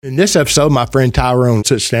In this episode, my friend Tyrone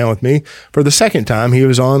sits down with me for the second time. He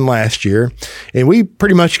was on last year, and we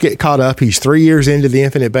pretty much get caught up. He's 3 years into the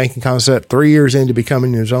infinite banking concept, 3 years into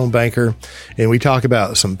becoming his own banker, and we talk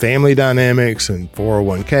about some family dynamics and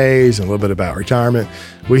 401ks and a little bit about retirement.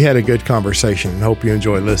 We had a good conversation and hope you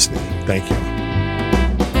enjoy listening. Thank you.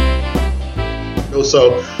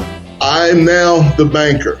 So I'm now the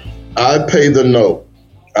banker. I pay the note.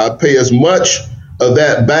 I pay as much of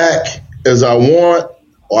that back as I want,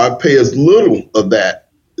 or I pay as little of that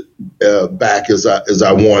back as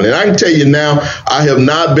I want. And I can tell you now, I have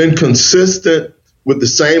not been consistent with the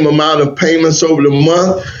same amount of payments over the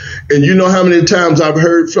month. And you know how many times I've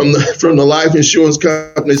heard from the life insurance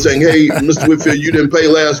company saying, hey, Mr. Whitfield, you didn't pay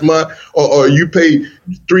last month, or you paid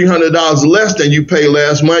 $300 less than you paid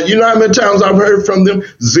last month. You know how many times I've heard from them?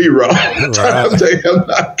 Zero. Times they have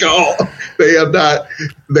not called. They have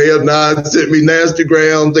not sent me nasty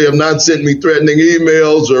grams. They have not sent me threatening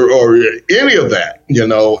emails or any of that, you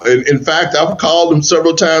know. And in fact, I've called them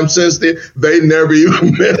several times since then. They never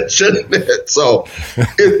even mentioned it. So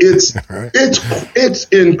it's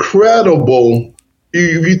incredible.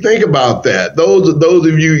 You think about that. Those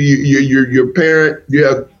of you, your parent, you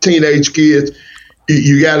have teenage kids.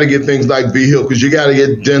 You got to get things like vehicles. You got to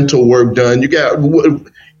get dental work done.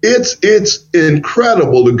 It's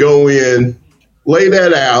incredible to go in, lay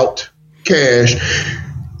that out, cash,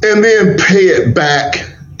 and then pay it back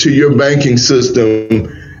to your banking system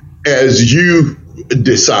as you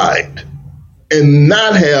decide, and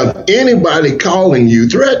not have anybody calling you,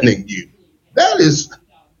 threatening you. That is,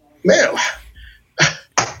 man,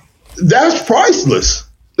 that's priceless.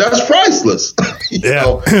 That's priceless.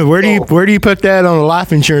 Yeah. Where do you put that on a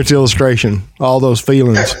life insurance illustration? All those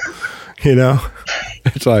feelings, you know?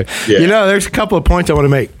 It's like, there's a couple of points I want to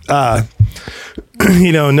make.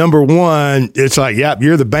 Number one, it's like,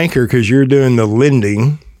 you're the banker because you're doing the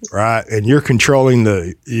lending, right? And you're controlling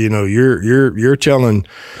you're telling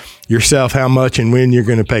yourself how much and when you're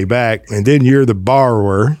going to pay back. And then you're the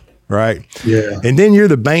borrower, right? Yeah. And then you're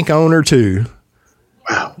the bank owner too.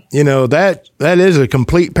 Wow. That is a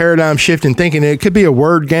complete paradigm shift in thinking. It could be a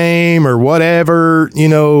word game or whatever,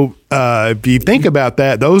 if you think about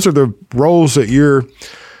that, those are the roles that you're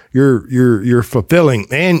fulfilling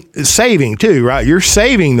and saving too, right? You're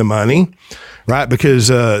saving the money, right? Because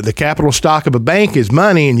the capital stock of a bank is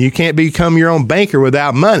money, and you can't become your own banker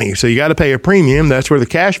without money. So you got to pay a premium. That's where the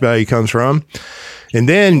cash value comes from. And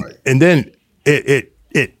then it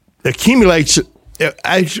accumulates.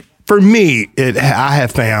 For me, I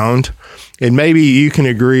have found, and maybe you can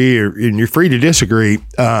agree, and you're free to disagree.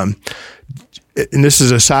 And this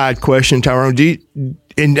is a side question, Tyrone. You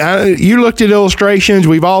looked at illustrations.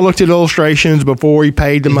 We've all looked at illustrations before we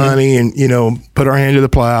paid the money and put our hand to the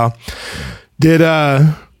plow.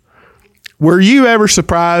 Were you ever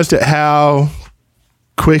surprised at how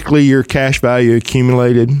quickly your cash value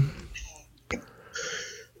accumulated?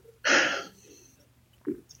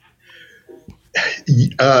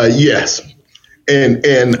 Yes. And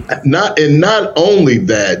not only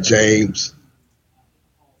that, James,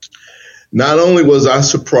 not only was I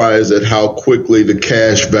surprised at how quickly the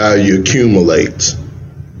cash value accumulates,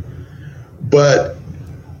 but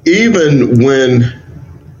even when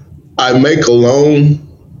I make a loan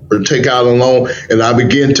or take out a loan and I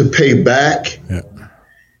begin to pay back,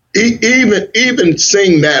 even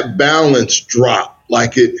seeing that balance drop,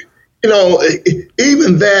 like it,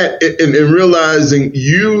 even that, and realizing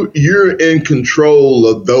you're in control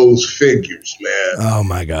of those figures, man. Oh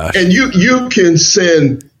my gosh! And you can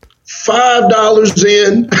send $5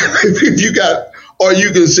 in if you got, or you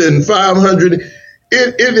can send 500.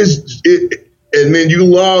 And then you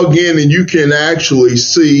log in and you can actually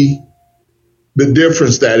see the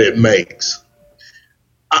difference that it makes.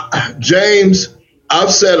 James,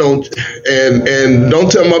 I've sat on, and don't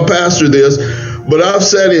tell my pastor this, but I've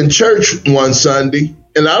sat in church one Sunday,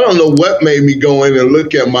 and I don't know what made me go in and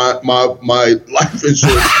look at my life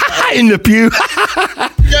insurance in the pew.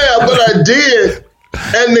 Yeah, but I did,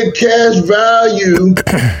 and the cash value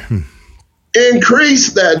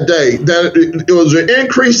increased that day. That it was an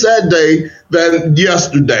increase that day than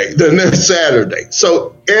yesterday, than next Saturday.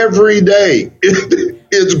 So every day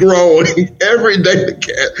it's growing. Every day the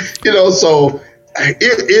cash, so.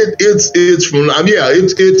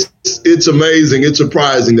 It's amazing. It's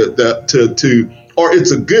surprising or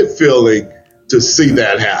it's a good feeling to see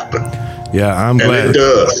that happen. Yeah, I'm glad it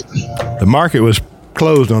does. The market was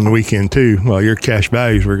closed on the weekend too, while your cash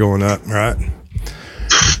values were going up, right?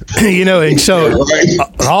 And so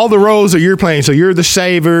all the roles that you're playing. So you're the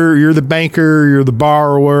saver, you're the banker, you're the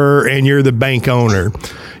borrower, and you're the bank owner.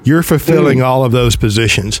 you're fulfilling all of those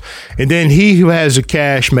positions. And then he who has the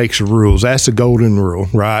cash makes the rules. That's the golden rule,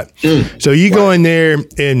 right? So you go in there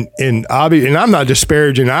and I'm not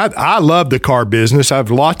disparaging. I love the car business. I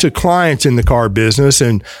have lots of clients in the car business,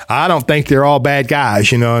 and I don't think they're all bad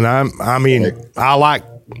guys, and I like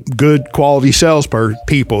good quality sales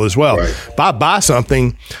people as well. Right. If I buy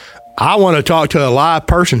something, I want to talk to a live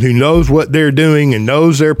person who knows what they're doing and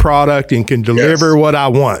knows their product and can deliver what I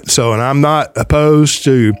want. So, and I'm not opposed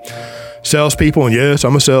to salespeople. And yes,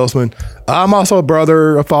 I'm a salesman. I'm also a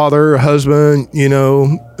brother, a father, a husband,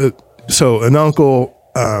 so an uncle.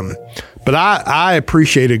 But I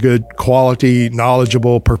appreciate a good quality,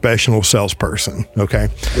 knowledgeable, professional salesperson. Okay.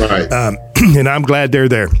 Right. And I'm glad they're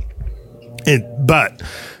there. But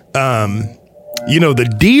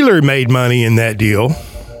the dealer made money in that deal,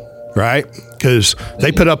 right? Because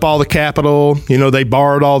they put up all the capital, they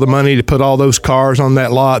borrowed all the money to put all those cars on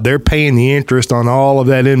that lot. They're paying the interest on all of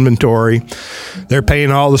that inventory. They're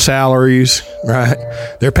paying all the salaries, right?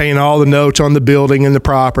 They're paying all the notes on the building and the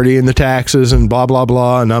property and the taxes and blah, blah,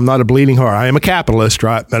 blah. And I'm not a bleeding heart. I am a capitalist,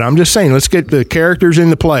 right? But I'm just saying, let's get the characters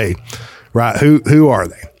into play, right? Who are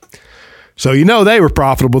they? So, they were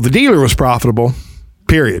profitable. The dealer was profitable,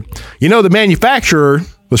 period. The manufacturer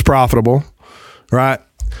was profitable, right?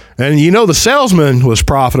 And the salesman was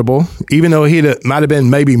profitable, even though he might have been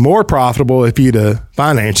maybe more profitable if he'd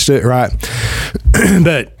financed it, right?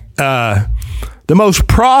 But the most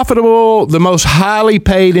profitable, the most highly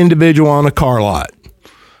paid individual on a car lot,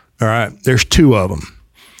 all right, there's two of them.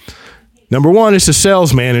 Number one is the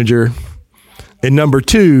sales manager. And number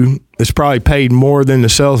two, is probably paid more than the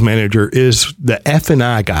sales manager, is the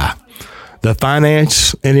F&I guy, the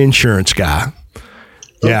finance and insurance guy.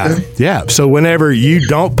 Yeah. Okay. Yeah. So whenever you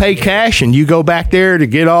don't pay cash and you go back there to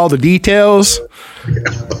get all the details,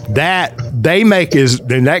 that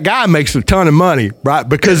guy makes a ton of money, right?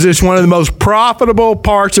 Because it's one of the most profitable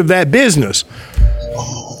parts of that business.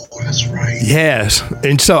 That's right. Yes.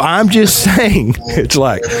 And so I'm just saying, it's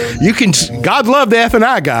like, God love the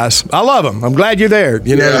F&I guys. I love them. I'm glad you're there.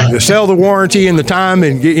 You sell the warranty and the time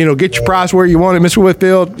and get your price where you want it, Mr.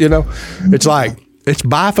 Whitfield. It's like, it's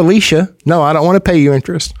bye, Felicia. No, I don't want to pay you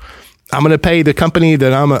interest. I'm going to pay the company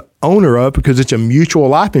that I'm an owner of because it's a mutual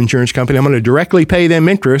life insurance company. I'm going to directly pay them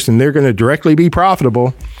interest and they're going to directly be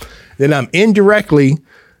profitable. Then I'm indirectly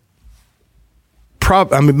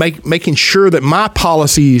making sure that my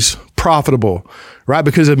policy's profitable, right?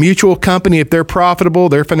 Because a mutual company, if they're profitable,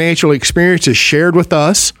 their financial experience is shared with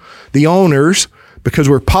us, the owners, because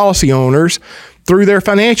we're policy owners, through their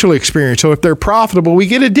financial experience. So if they're profitable, we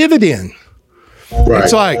get a dividend. Right.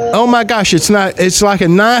 It's like, oh my gosh, it's like a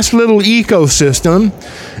nice little ecosystem.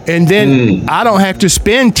 And then I don't have to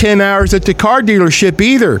spend 10 hours at the car dealership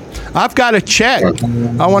either. I've got a check.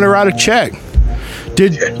 I want to write a check.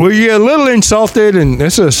 Were you a little insulted, and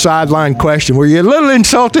this is a sideline question, were you a little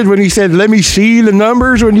insulted when he said, let me see the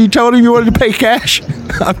numbers, when you told him you wanted to pay cash?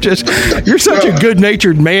 You're such a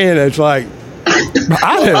good-natured man. It's like,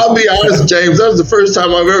 I'll be honest, James, that was the first time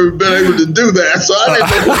I've ever been able to do that, so I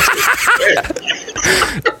didn't know.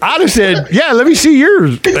 I'd have said, yeah, let me see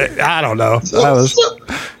yours. I don't know.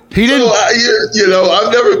 He didn't. So,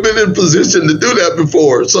 I've never been in a position to do that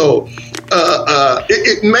before, so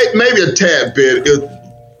it maybe a tad bit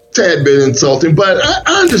insulting, but I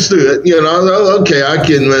understood. Okay, I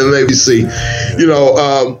can maybe see.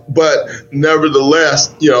 But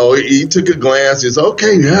nevertheless, he took a glance. He's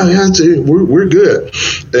okay. Yeah, we're good,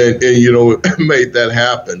 and made that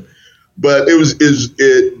happen. But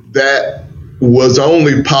that was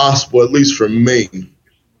only possible, at least for me,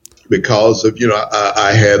 because of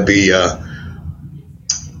I had the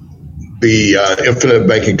infinite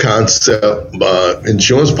banking concept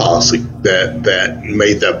insurance policy that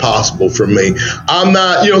made that possible for me. I'm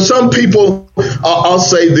not, some people, I'll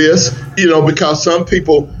say this, because some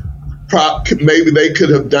people maybe they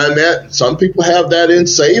could have done that. Some people have that in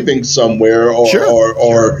savings somewhere, or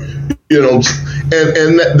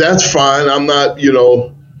and that's fine. I'm not,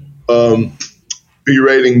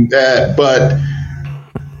 berating that, but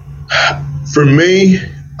for me,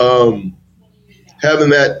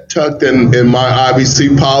 having that tucked in my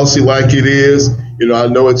IBC policy like it is, I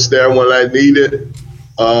know it's there when I need it,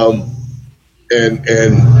 and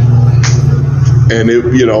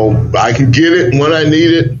it, I can get it when I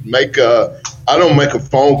need it. I don't make a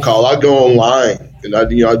phone call. I go online and I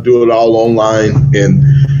do it all online, and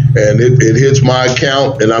it hits my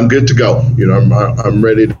account and I'm good to go. I'm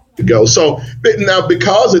ready to go. So now,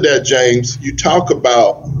 because of that, James, you talk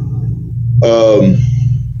about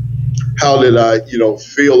how did I,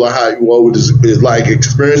 feel, or what is like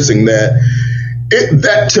experiencing that.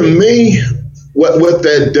 That to me what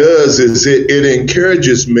that does is it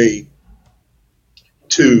encourages me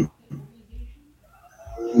to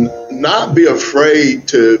not be afraid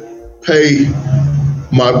to pay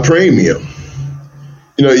my premium.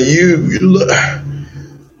 You know, you look,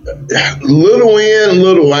 little in,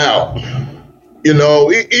 little out. You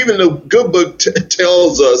know, even the good book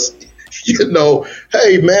tells us, you know,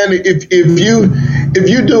 hey man, if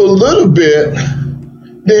you do a little bit,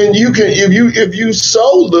 then you can, if you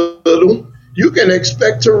sow little, you can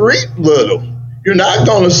expect to reap little. You're not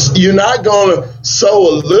gonna sow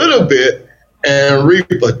a little bit and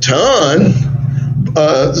reap a ton.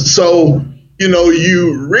 So you know,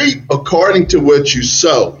 you reap according to what you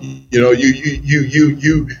sow. You know,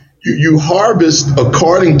 you harvest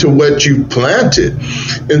according to what you planted.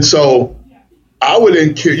 And so I would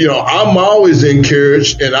encourage, you know, I'm always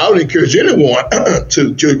encouraged, and I would encourage anyone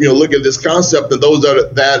to you know, look at this concept, and those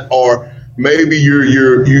that are maybe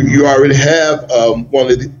you already have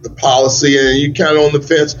one of the policy and you kind of on the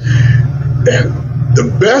fence. The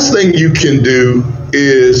best thing you can do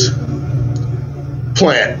is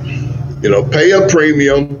plant. You know, pay a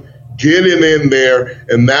premium, get it in there,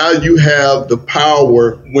 and now you have the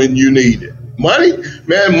power when you need it. Money,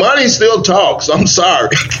 man, money still talks. I'm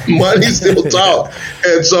sorry. Money still talks.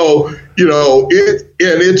 And so, you know,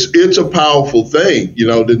 it's a powerful thing, you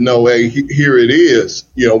know, to know, hey, here it is,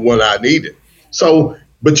 you know, when I need it. So,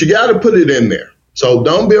 but you got to put it in there. So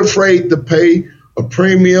don't be afraid to pay a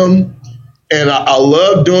premium. And I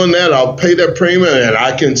love doing that. I'll pay that premium, and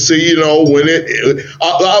I can see, you know, when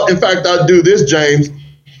in fact, I'll do this, James.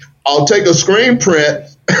 I'll take a screen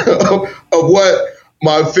print of what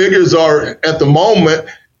my figures are at the moment.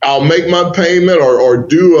 I'll make my payment or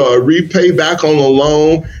do a repay back on the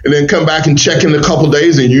loan, and then come back and check in a couple of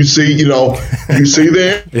days, and you see, you know,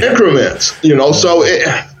 the increments, you know. So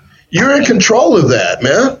you're in control of that,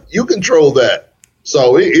 man. You control that.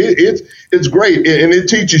 So it's great, and it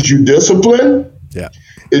teaches you discipline. Yeah,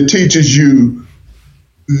 it teaches you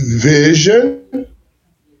vision.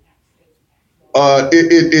 I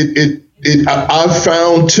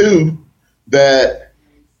found too that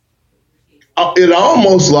it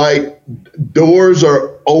almost like doors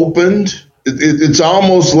are opened. It's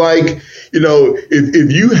almost like, you know,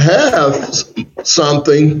 if you have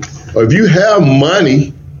something, or if you have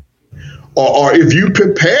money, or if you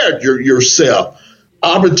prepared yourself,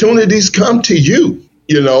 opportunities come to you,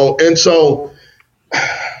 you know. And so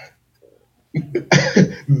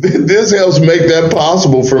this helps make that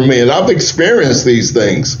possible for me. And I've experienced these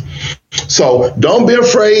things. So don't be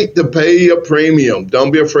afraid to pay a premium. Don't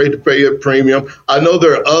be afraid to pay a premium. I know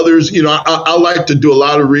there are others, you know, I like to do a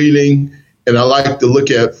lot of reading, and I like to look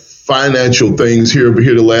at financial things here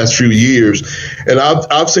the last few years. And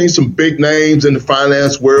I've seen some big names in the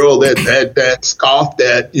finance world that scoffed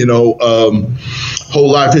at, you know,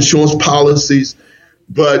 whole life insurance policies.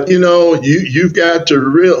 But, you know, you've got to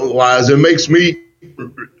realize, it makes me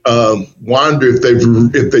wonder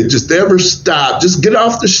if they just ever stop, just get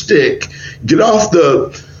off the stick, get off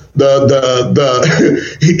the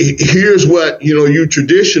here's what, you know, you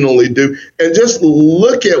traditionally do, and just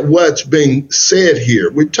look at what's being said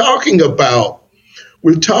here. We're talking about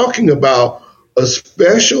a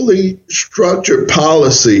specially structured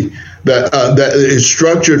policy that is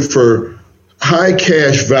structured for high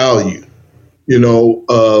cash value. You know,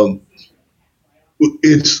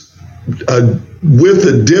 it's with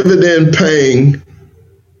a dividend paying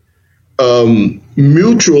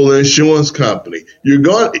mutual insurance company.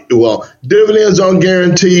 Dividends aren't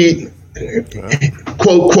guaranteed,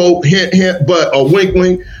 quote, hint, hint, but a wink,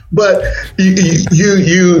 wink. But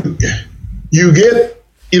you get,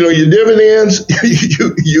 you know, your dividends,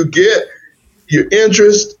 you get your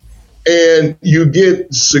interest, and you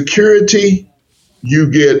get security,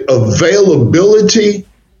 you get availability.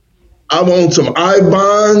 I want some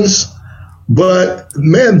I-bonds. But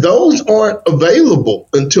man, those aren't available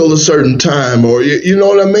until a certain time, or you know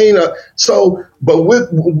what I mean. But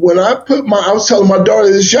when I was telling my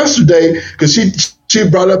daughter this yesterday, because she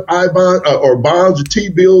brought up I-bond or bonds or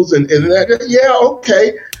T-bills, and that, yeah,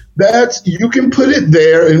 okay, you can put it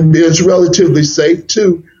there, and it's relatively safe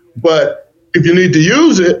too. But if you need to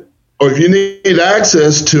use it, or if you need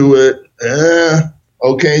access to it,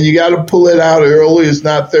 okay, and you got to pull it out early. It's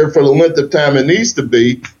not there for the length of time it needs to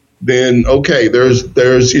be. Then okay,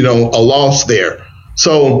 there's you know, a loss there.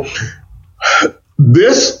 So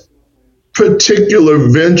this particular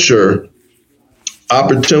venture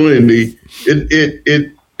opportunity,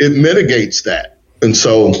 it mitigates that, and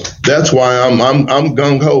so that's why I'm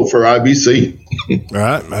gung ho for IBC. All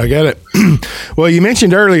right, I get it. Well, you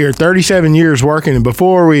mentioned earlier 37 years working, and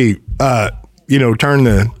before we turn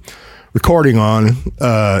the recording on,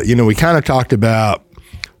 we kind of talked about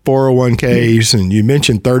 401ks, and you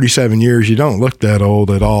mentioned 37 years. You don't look that old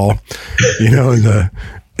at all.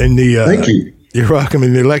 Thank you. You're welcome.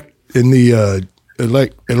 In the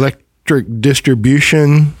electric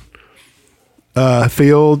distribution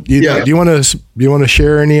field. Do you want to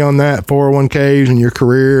share any on that 401ks and your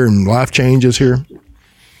career and life changes here?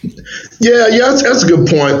 Yeah, that's a good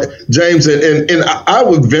point, James. And I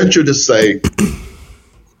would venture to say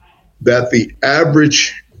that the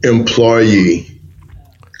average employee,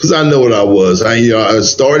 because I know what I was. I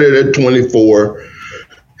started at 24,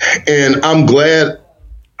 and I'm glad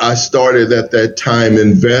I started at that time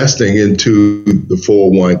investing into the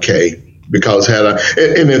 401k, because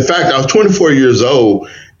and in fact, I was 24 years old,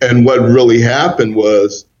 and what really happened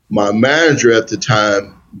was my manager at the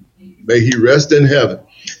time, may he rest in heaven,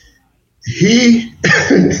 he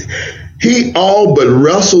all but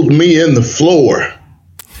wrestled me in the floor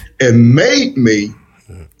and made me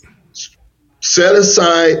set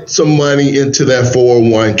aside some money into that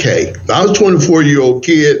 401k. I was a 24-year-old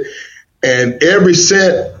kid, and every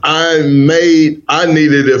cent I made, I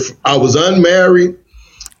needed. If I was unmarried,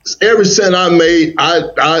 every cent I made,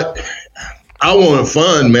 I wanted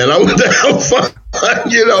fun, man. I wanted to have fun,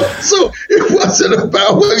 So it wasn't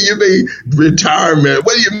about, what do you mean retirement?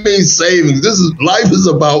 What do you mean savings? Life is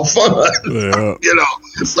about fun,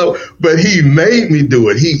 So, but he made me do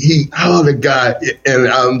it. The guy, and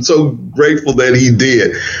I'm so grateful that he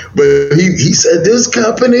did. But he said, this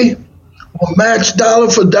company will match dollar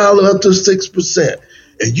for dollar up to 6%.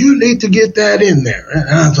 And you need to get that in there. And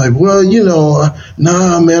I was like, well,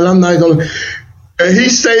 nah, man, I'm not going to. And he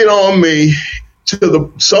stayed on me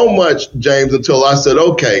so much, James, until I said,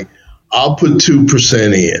 okay, I'll put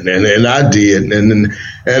 2% in. And I did. And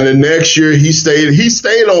the next year he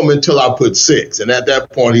stayed on me until I put 6. And at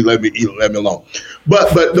that point, he let me alone.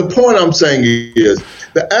 But the point I'm saying is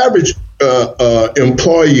the average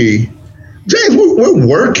employee, James, we're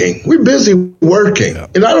working. We're busy working. Yeah.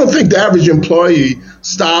 And I don't think the average employee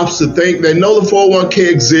stops to think. They know the 401k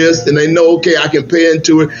exists, and they know, okay, I can pay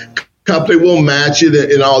into it. Company will match it,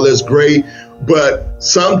 and all that's great. But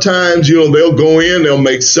sometimes, they'll go in, they'll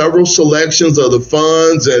make several selections of the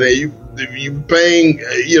funds, and you're paying,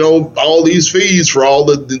 all these fees for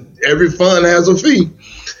every fund has a fee.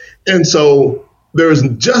 And so there's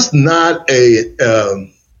just not a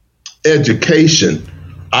education,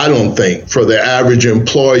 I don't think, for the average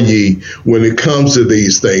employee when it comes to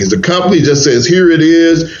these things. The company just says, here it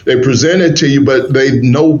is. They present it to you, but they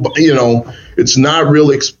know, it's not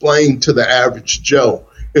really explained to the average Joe.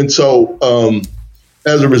 And so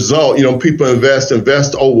as a result, people invest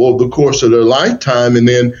over the course of their lifetime. And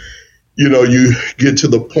then, you get to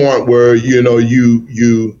the point where,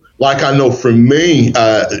 you like, I know for me,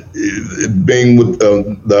 being with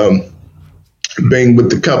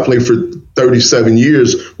the company for 37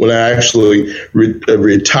 years, when I actually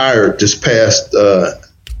retired this past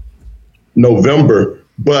November.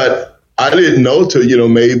 But I didn't know till,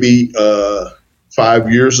 maybe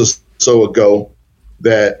 5 years or so ago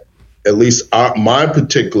that at least my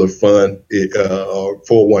particular fund, or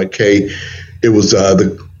 401k, it was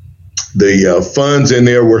the funds in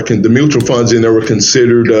there the mutual funds in there were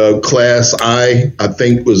considered Class I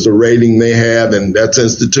think was the rating they have, and that's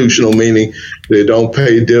institutional, meaning they don't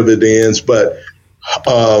pay dividends. But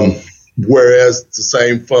whereas the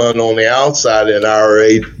same fund on the outside, an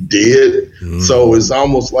IRA, did. So it's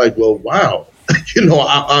almost like, well, wow,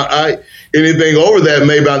 I anything over that,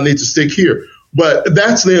 maybe I need to stick here. But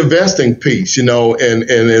that's the investing piece, and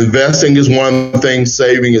investing is one thing,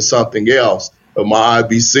 saving is something else. But my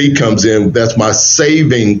IBC comes in, that's my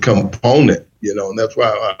saving component, and that's why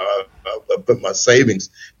I put my savings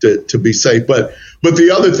to be safe. But the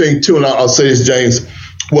other thing too, and I'll say this, James,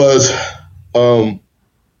 was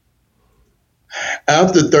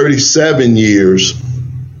after 37 years,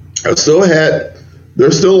 there's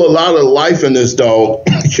still a lot of life in this dog,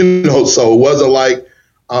 so it wasn't like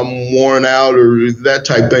I'm worn out or that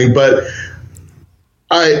type thing. But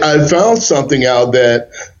I found something out that,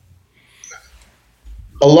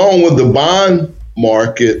 along with the bond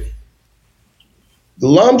market, the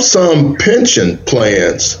lump sum pension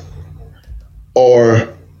plans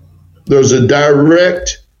there's a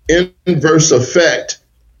direct inverse effect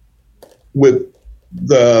with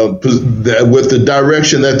the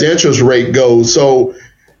direction that the interest rate goes. So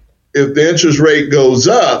if the interest rate goes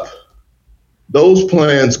up, those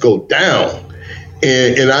plans go down.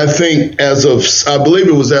 And I think I believe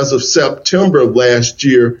it was as of September of last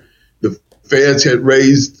year, the Feds had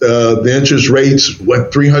raised the interest rates,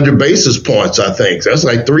 300 basis points, I think. That's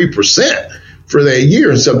like 3% for that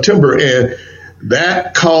year in September. And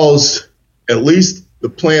that caused at least the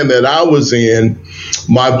plan that I was in,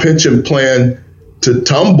 my pension plan to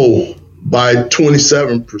tumble by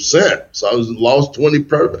 27%. So I lost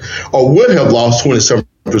 20%, or would have lost 27%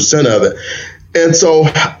 of it. And so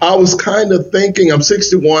I was kind of thinking, I'm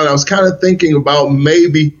 61, I was kind of thinking about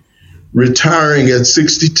maybe retiring at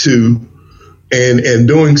 62 and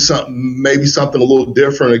doing maybe something a little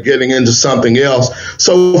different, or getting into something else.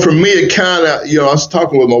 So for me, it kind of, I was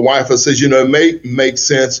talking with my wife, I said, it may make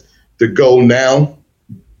sense to go now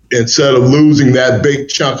instead of losing that big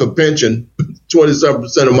chunk of pension.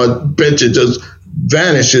 27% of my pension just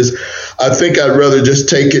vanishes. I think I'd rather just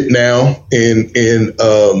take it now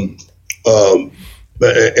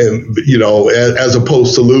as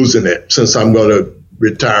opposed to losing it, since I'm going to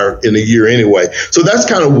retire in a year anyway. So that's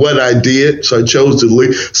kind of what I did. So I chose to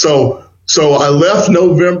leave. So I left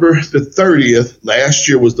November the 30th. Last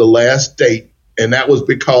year was the last date. And that was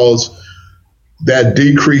because that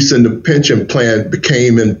decrease in the pension plan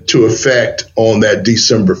came into effect on that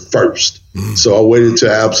December 1st. So I waited to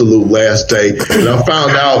absolute last day, and I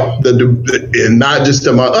found out that, and not just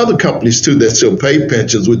in my other companies too, that still pay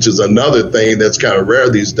pensions, which is another thing that's kind of rare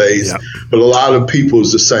these days. Yeah. But a lot of people,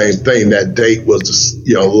 is the same thing. That date was,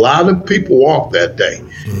 a lot of people walked that day,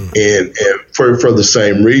 and for the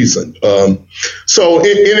same reason. So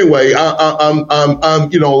anyway, I'm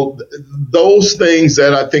those things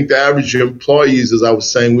that I think the average employees, as I was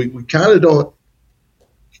saying, we kind of don't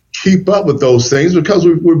keep up with those things because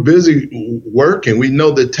we're busy working. We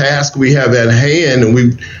know the task we have at hand, and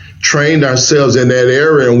we've trained ourselves in that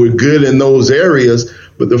area, and we're good in those areas.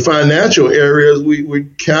 But the financial areas, we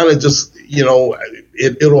kind of just,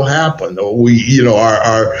 it'll happen. Or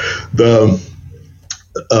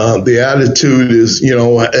the attitude is,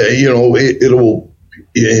 it'll,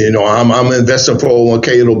 I'm investing for 401k,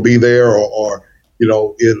 it'll be there, or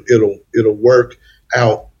it'll work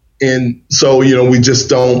out. And so, we just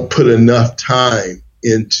don't put enough time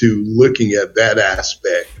into looking at that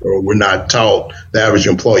aspect, or we're not taught, the average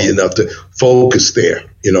employee, enough to focus there,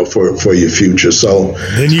 for your future. So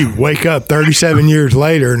then you wake up 37 years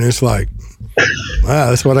later and it's like,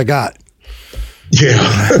 wow, that's what I got.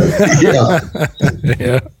 Yeah. Yeah.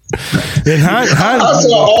 Yeah. And I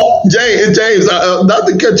saw, James, not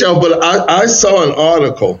to cut you off, but I saw an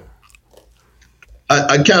article.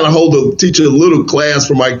 I kind of teach a little class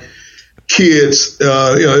for my kids.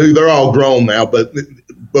 They're all grown now, but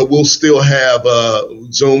we'll still have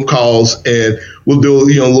Zoom calls, and we'll do a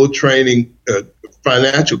little training,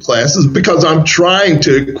 financial classes, because I'm trying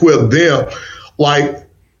to equip them like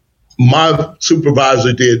my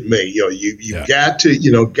supervisor did me. You've got to,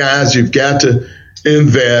 guys, you've got to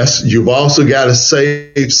invest. You've also got to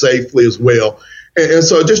save safely as well. And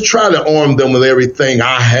so just try to arm them with everything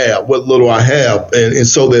I have, what little I have, and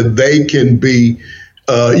so that they can be,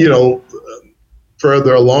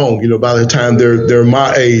 further along, by the time they're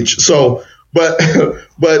my age. So, but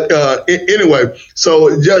anyway,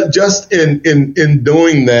 so just in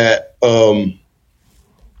doing that,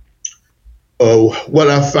 what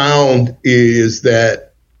I found is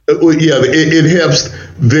that, it helps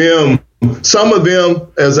them. Some of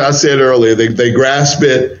them, as I said earlier, they grasp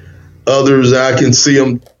it. Others, I can see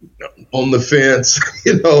them on the fence.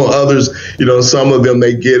 Others, some of them,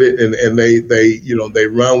 they get it and they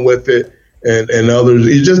run with it, and others,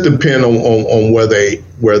 it just depends on where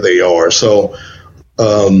they are. So,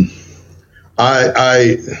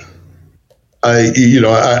 I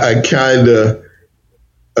kind of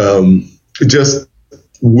just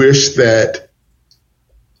wish that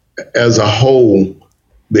as a whole,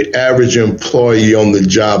 the average employee on the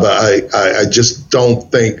job, I just don't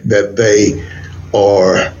think that they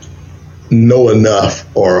know enough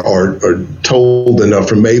or told enough,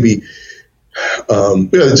 or maybe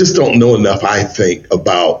just don't know enough, I think,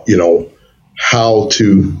 about, how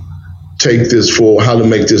to take this forward, how to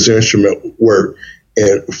make this instrument work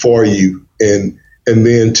for you. And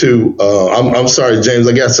then too, I'm sorry, James,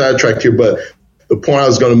 I got sidetracked here, but the point I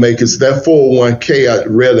was going to make is that 401k, I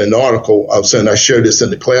read an article, I was saying, I shared this in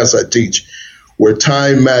the class I teach, where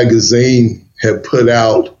Time Magazine had put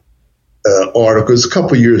out articles a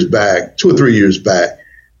couple years back, 2 or 3 years back.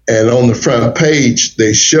 And on the front page,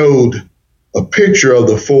 they showed a picture of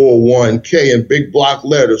the 401k in big block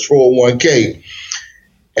letters, 401k.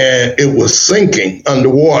 And it was sinking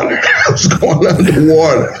underwater. It was going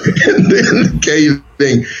underwater and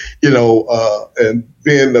indicating, and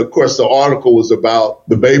then, of course, the article was about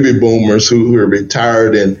the baby boomers who are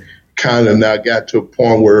retired and kind of now got to a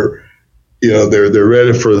point where, they're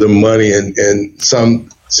ready for the money. And some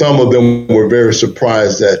of them were very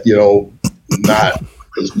surprised that, not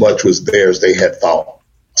as much was theirs they had thought.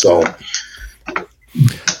 So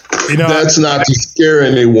That's not to scare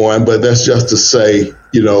anyone, but that's just to say,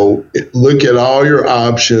 look at all your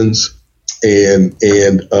options and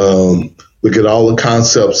look at all the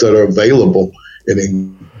concepts that are available, and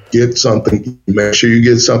then get something. Make sure you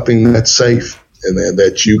get something that's safe and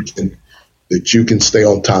that you can stay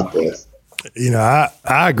on top of.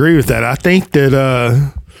 I agree with that. I think that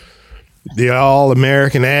the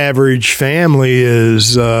all-American average family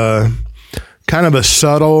is kind of a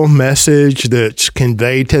subtle message that's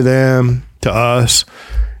conveyed to them, to us,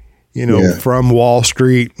 from Wall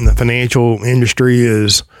Street and the financial industry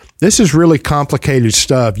is, this is really complicated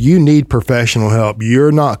stuff. You need professional help.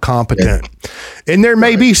 You're not competent. Yeah. And there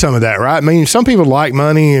may be some of that, right? I mean, some people like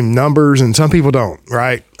money and numbers and some people don't,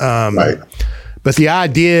 right? Right. But the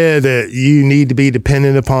idea that you need to be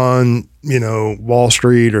dependent upon, Wall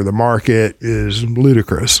Street or the market is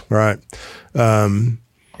ludicrous, right?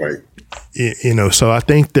 Right. So I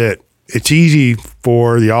think that it's easy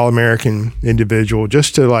for the all-American individual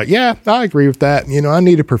just to I agree with that. I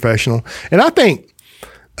need a professional. And I think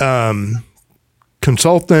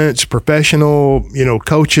consultants, professional,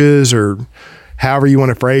 coaches, or however you want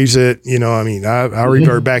to phrase it, I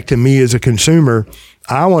revert back to me as a consumer.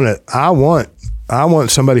 I want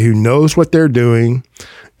somebody who knows what they're doing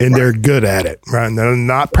and they're good at it, right? And they're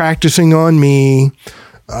not practicing on me.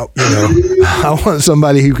 I want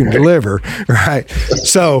somebody who can deliver, right?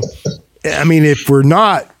 So, if we're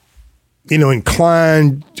not,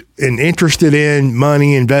 inclined and interested in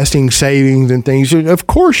money, investing, savings, and things, of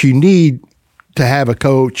course you need to have a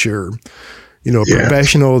coach or, a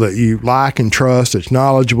professional that you like and trust, that's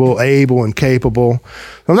knowledgeable, able, and capable.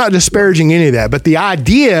 I'm not disparaging any of that, but the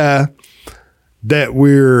idea that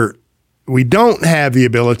we don't have the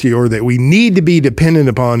ability or that we need to be dependent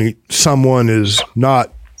upon someone is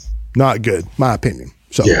not good, my opinion.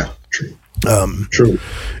 So true. True.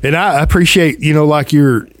 And I appreciate, like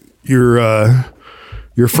your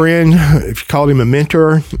friend, if you called him a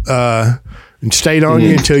mentor, and stayed on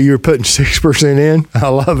you until you were putting 6% in. I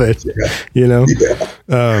love it.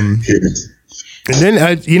 And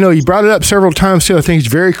then, you brought it up several times too. I think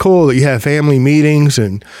it's very cool that you have family meetings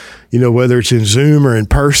and, whether it's in Zoom or in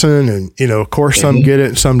person, and, of course some get it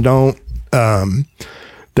and some don't.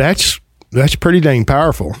 That's pretty dang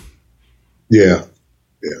powerful. Yeah.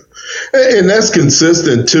 And that's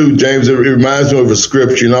consistent too, James. It reminds me of a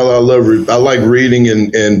scripture. I like reading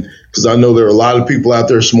and because I know there are a lot of people out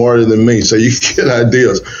there smarter than me, so you get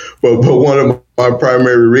ideas. But one of my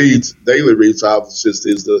primary daily reads,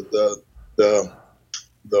 obviously, is the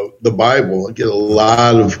Bible. I get a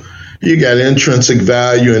lot of. You got intrinsic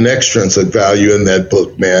value and extrinsic value in that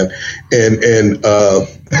book, man. And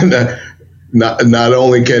not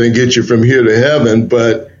only can it get you from here to heaven,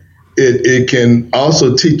 but it can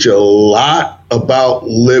also teach you a lot about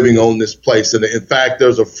living on this place. And in fact,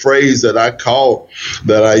 there's a phrase that I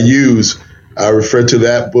use. I refer to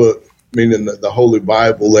that book, meaning the Holy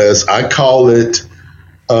Bible, as I call it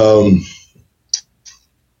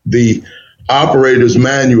the operator's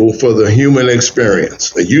manual for the human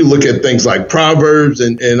experience. You look at things like Proverbs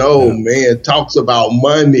and man, talks about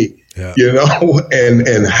money,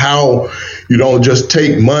 and how you don't just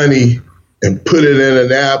take money and put it in a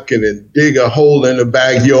napkin and dig a hole in the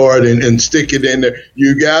backyard and stick it in there.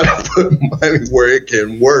 You got to put money where it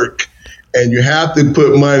can work, and you have to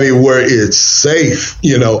put money where it's safe,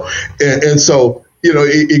 and so,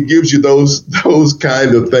 it gives you those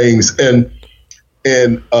kind of things. And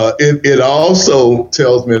it also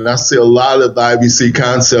tells me, and I see a lot of the IBC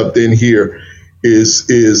concept in here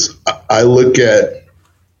is I look at,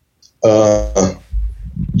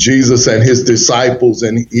 Jesus and his disciples,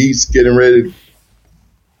 and he's getting ready to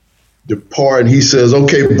depart. And he says,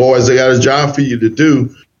 okay, boys, I got a job for you to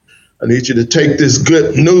do. I need you to take this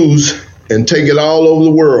good news and take it all over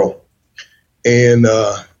the world. And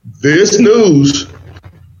this news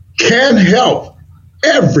can help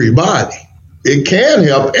everybody. It can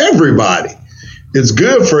help everybody. It's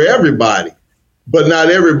good for everybody, but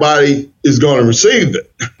not everybody is going to receive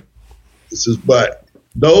it. But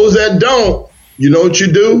those that don't, you know what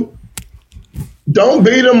you do? Don't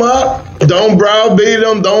beat them up. Don't browbeat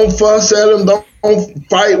them. Don't fuss at them. Don't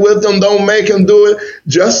fight with them. Don't make them do it.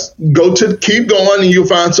 Just keep going, and you'll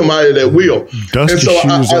find somebody that will. Dust and so your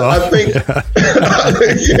shoes off. I think, I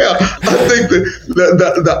think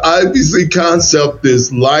the IBC concept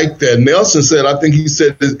is like that. Nelson said, I think he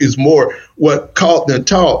said it's more what caught than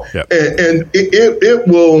taught. Yep. And it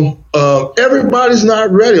will, everybody's not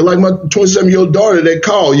ready. Like my 27-year-old daughter, they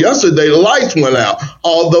called yesterday, the lights went out.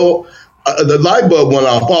 Although the light bulb went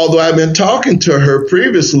off, although I've been talking to her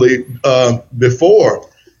previously before.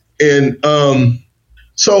 And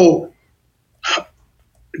so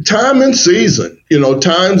time and season,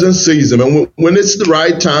 times and season. And when it's the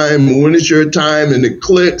right time, when it's your time and it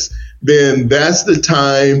clicks, then that's the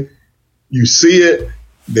time you see it,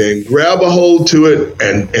 then grab a hold to it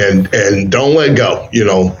and don't let go,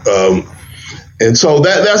 and so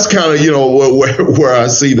that's kind of, where I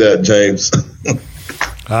see that, James.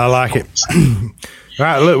 I like it. All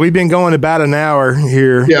right, look, we've been going about an hour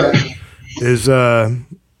here. Yeah.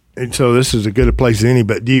 And so this is as good a place as any,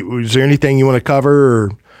 but is there anything you want to cover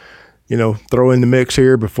or, throw in the mix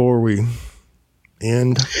here before we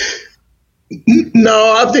end?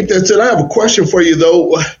 No, I think that's it. I have a question for you,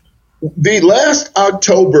 though. The last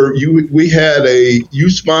October, you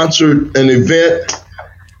sponsored an event,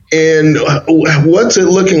 and what's it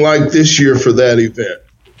looking like this year for that event?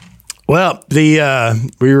 Well,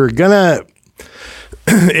 we were gonna.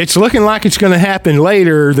 It's looking like it's going to happen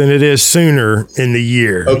later than it is sooner in the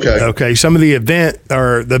year. Okay. Some of the event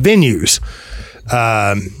or the venues,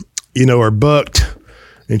 are booked,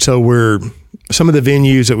 and so some of the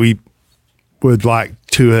venues that we would like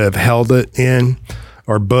to have held it in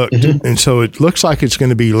are booked, and so it looks like it's going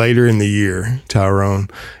to be later in the year, Tyrone,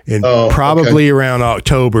 and probably around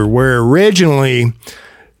October, where originally,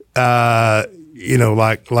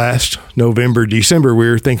 like last November, December, we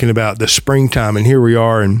were thinking about the springtime, and here we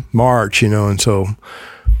are in March, and so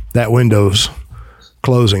that window's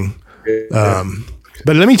closing. But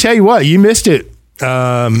let me tell you what, you missed it.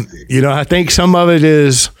 I think some of it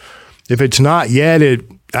is, if it's not yet,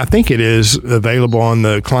 I think it is available on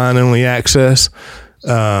the client-only access.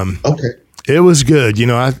 It was good.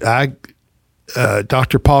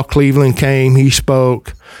 Dr. Paul Cleveland came, he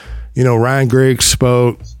spoke, Ryan Griggs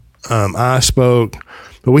spoke, I spoke,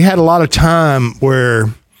 but we had a lot of time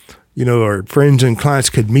where, our friends and clients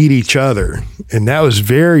could meet each other. And that was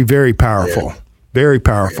very, very powerful, very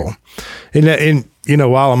powerful. And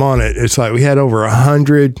while I'm on it, it's like we had over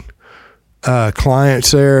 100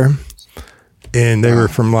 clients there, and they were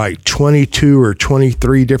from like 22 or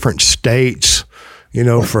 23 different states,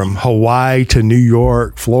 from Hawaii to New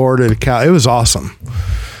York, Florida to Cal. It was awesome.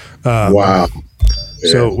 Wow.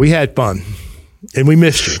 So we had fun, and we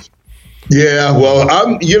missed you. Yeah, well,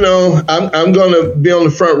 I'm going to be on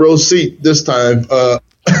the front row seat this time.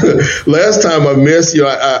 Last time I missed,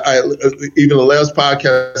 I even the last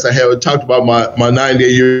podcast I had, talked about my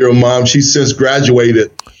 98-year-old mom. She's since graduated.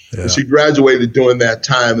 Yeah. She graduated during that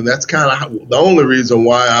time, and that's kind of the only reason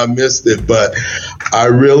why I missed it. But I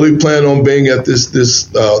really plan on being at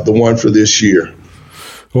the one for this year.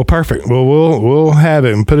 Well, perfect. Well, we'll have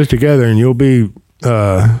it and put it together, and you'll be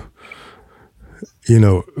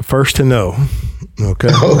first to know. Okay.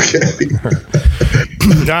 Okay.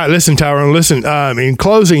 All right. Listen, Tyrone, in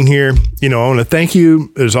closing here, I want to thank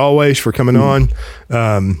you as always for coming on.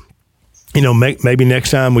 Maybe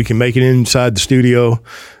next time we can make it inside the studio,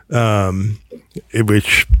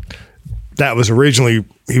 which that was originally,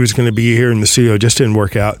 he was going to be here in the studio, just didn't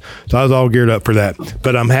work out. So I was all geared up for that,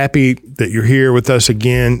 but I'm happy that you're here with us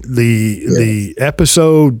again. The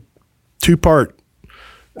episode 2-part,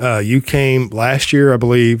 you came last year, I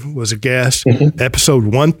believe, was a guest. Episode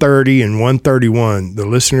 130 and 131. The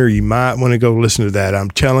listener, you might want to go listen to that. I'm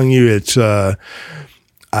telling you, it's I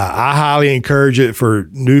highly encourage it for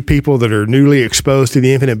new people that are newly exposed to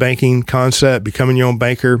the infinite banking concept, becoming your own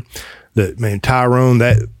banker. Tyrone,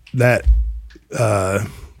 that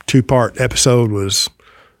 2-part episode was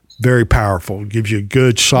very powerful. It gives you a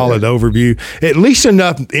good, solid overview. At least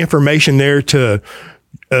enough information there to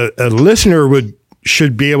a listener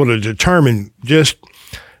should be able to determine just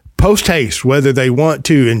post haste whether they want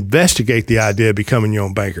to investigate the idea of becoming your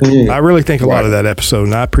own banker. I really think a lot of that episode,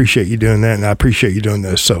 and I appreciate you doing that, and I appreciate you doing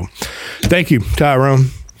this. So thank you,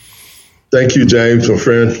 Tyrone. Thank you, James, my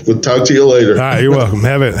friend. We'll talk to you later. All right, you're welcome.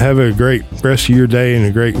 Have a great rest of your day and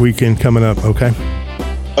a great weekend coming up, okay?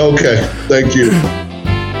 Okay, thank you.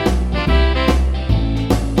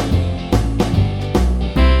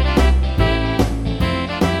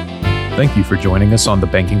 Thank you for joining us on the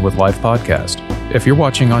Banking with Life podcast. If you're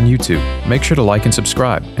watching on YouTube, make sure to like and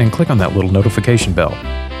subscribe and click on that little notification bell.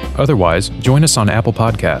 Otherwise, join us on Apple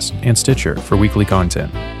Podcasts and Stitcher for weekly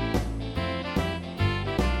content.